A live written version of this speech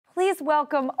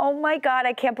welcome, oh my God,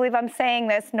 I can't believe I'm saying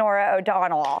this, Norah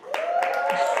O'Donnell.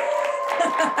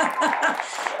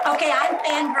 Okay, I'm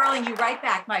fangirling you right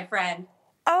back, my friend.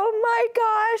 Oh my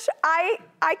gosh,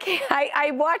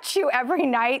 I watch you every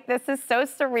night. This is so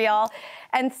surreal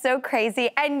and so crazy.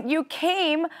 And you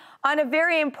came on a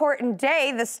very important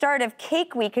day, the start of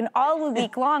Cake Week, and all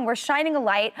week long we're shining a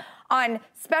light on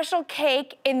special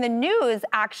cake in the news,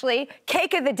 actually.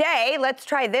 Cake of the day. Let's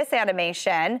try this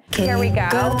animation. Here we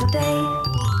go.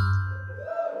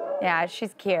 Yeah,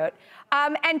 she's cute.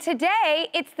 And today,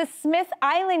 it's the Smith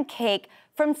Island cake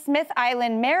from Smith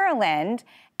Island, Maryland.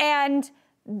 And,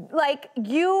 like,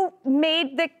 you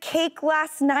made the cake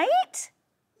last night?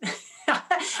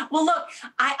 Well, look,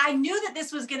 I knew that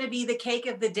this was going to be the cake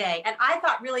of the day. And I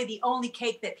thought really the only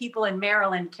cake that people in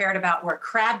Maryland cared about were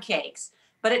crab cakes.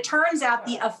 But it turns out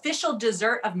the official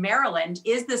dessert of Maryland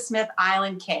is the Smith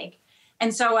Island cake.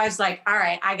 And so I was like, all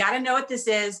right, I got to know what this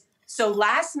is. So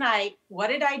last night, what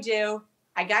did I do?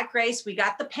 I got Grace, we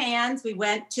got the pans, we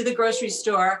went to the grocery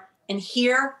store, and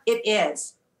here it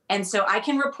is. And so I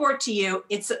can report to you,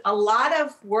 it's a lot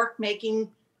of work making.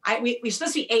 We're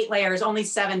supposed to be 8 layers, only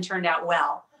 7 turned out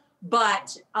well.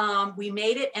 But we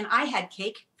made it, and I had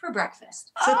cake for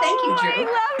breakfast. So thank you, Drew. I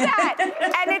love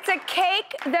that. And it's a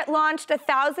cake that launched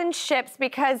 1,000 ships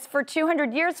because for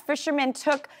 200 years, fishermen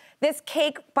took this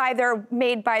cake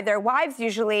made by their wives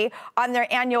usually on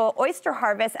their annual oyster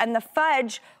harvest, and the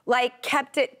fudge like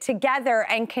kept it together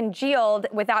and congealed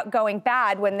without going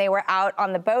bad when they were out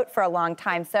on the boat for a long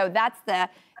time. So that's the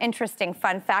interesting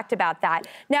fun fact about that.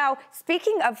 Now,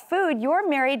 speaking of food, you're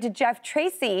married to Jeff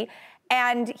Tracy,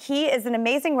 and he is an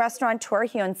amazing restaurateur.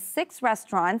 He owns 6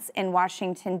 restaurants in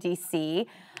Washington, D.C.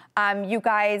 You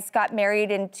guys got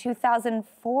married in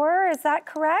 2004, is that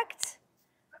correct?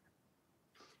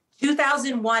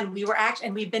 2001, we were actually,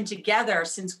 and we've been together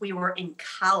since we were in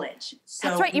college. So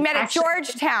that's right, you met at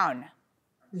Georgetown.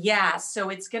 Yeah, so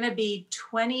it's gonna be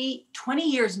 20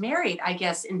 years married, I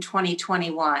guess, in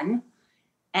 2021.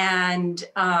 And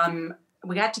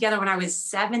we got together when I was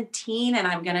 17, and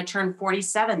I'm gonna turn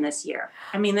 47 this year.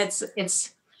 I mean,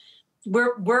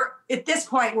 we're at this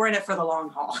point, we're in it for the long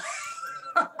haul.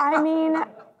 I mean,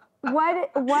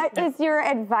 what is your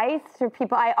advice for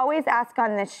people? I always ask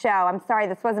on this show, I'm sorry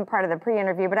this wasn't part of the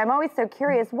pre-interview, but I'm always so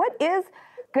curious, what is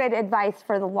good advice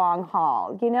for the long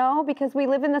haul, you know? Because we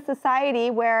live in a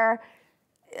society where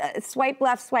swipe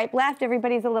left,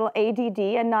 everybody's a little ADD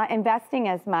and not investing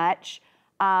as much,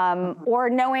 or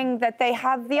knowing that they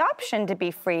have the option to be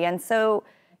free. And so,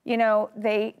 you know,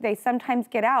 they sometimes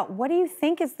get out. What do you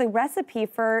think is the recipe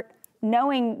for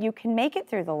knowing you can make it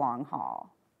through the long haul?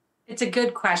 It's a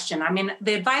good question. I mean,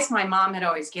 the advice my mom had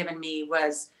always given me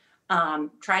was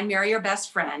try and marry your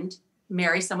best friend,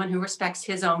 marry someone who respects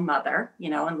his own mother, you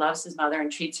know, and loves his mother and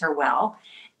treats her well.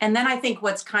 And then I think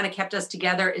what's kind of kept us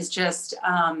together is just,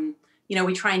 you know,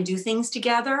 we try and do things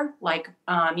together. Like,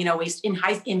 you know,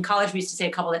 in college, we used to say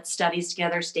a couple that studies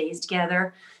together, stays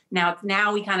together.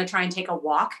 Now we kind of try and take a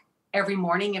walk every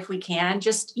morning if we can,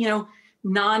 just, you know,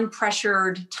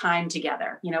 non-pressured time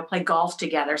together, you know, play golf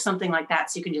together, something like that,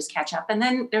 so you can just catch up. And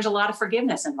then there's a lot of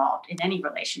forgiveness involved in any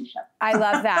relationship. I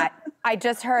love that. I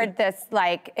just heard this,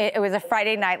 like, it was a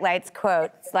Friday Night Lights quote.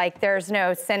 It's like, there's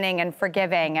no sinning and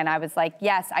forgiving. And I was like,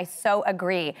 yes, I so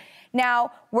agree.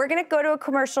 Now, we're gonna go to a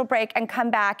commercial break and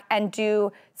come back and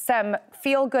do some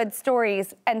feel-good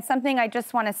stories. And something I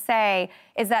just wanna say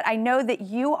is that I know that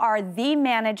you are the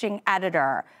managing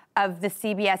editor of the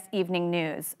CBS Evening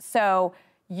News. So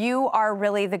you are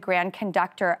really the grand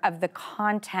conductor of the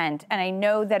content. And I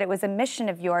know that it was a mission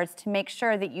of yours to make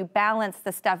sure that you balance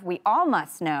the stuff we all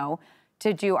must know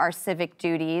to do our civic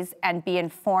duties and be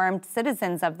informed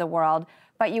citizens of the world.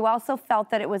 But you also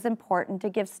felt that it was important to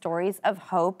give stories of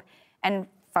hope and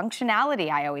functionality.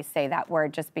 I always say that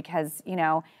word just because, you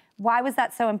know, why was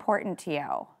that so important to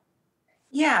you?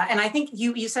 Yeah, and I think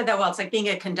you said that well. It's like being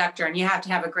a conductor, and you have to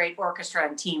have a great orchestra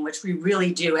and team, which we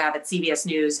really do have at CBS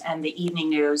News and the Evening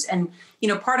News. And, you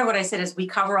know, part of what I said is we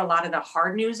cover a lot of the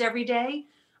hard news every day,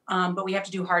 but we have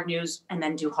to do hard news and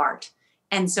then do heart.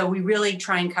 And so we really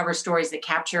try and cover stories that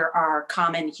capture our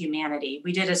common humanity.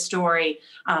 We did a story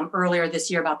earlier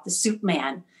this year about the Soup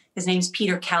Man. His name's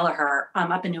Peter Kelleher,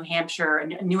 up in New Hampshire,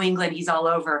 and New England. He's all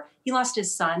over. He lost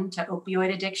his son to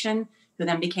opioid addiction, who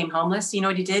then became homeless. You know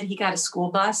what he did? He got a school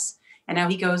bus, and now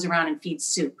he goes around and feeds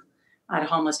soup to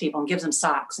homeless people and gives them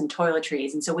socks and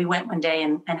toiletries. And so we went one day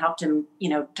and helped him, you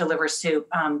know, deliver soup.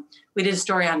 We did a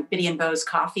story on Biddy and Bo's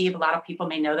Coffee. A lot of people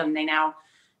may know them. They now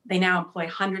employ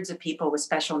hundreds of people with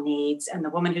special needs. And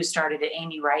the woman who started it,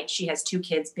 Amy Wright, she has 2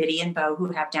 kids, Biddy and Bo,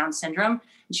 who have Down syndrome.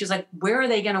 And she was like, where are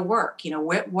they going to work? You know,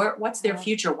 what's their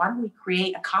future? Why don't we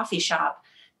create a coffee shop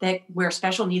where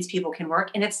special needs people can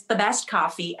work? And it's the best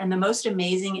coffee and the most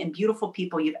amazing and beautiful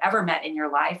people you've ever met in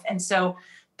your life. And so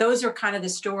those are kind of the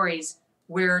stories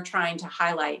we're trying to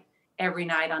highlight every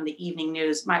night on the evening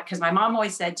news. Because my mom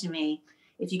always said to me,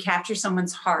 if you capture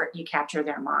someone's heart, you capture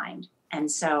their mind. And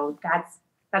so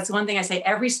that's one thing I say.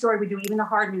 Every story we do, even the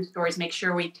hard news stories, make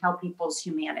sure we tell people's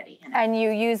humanity in it. And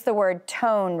you use the word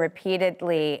tone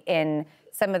repeatedly in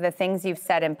some of the things you've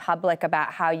said in public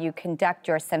about how you conduct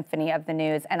your symphony of the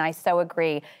news. And I so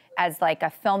agree. As like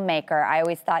a filmmaker, I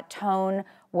always thought tone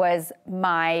was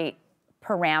my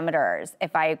parameters.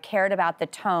 If I cared about the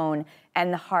tone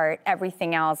and the heart,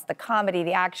 everything else, the comedy,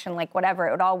 the action, like whatever,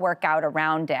 it would all work out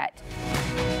around it.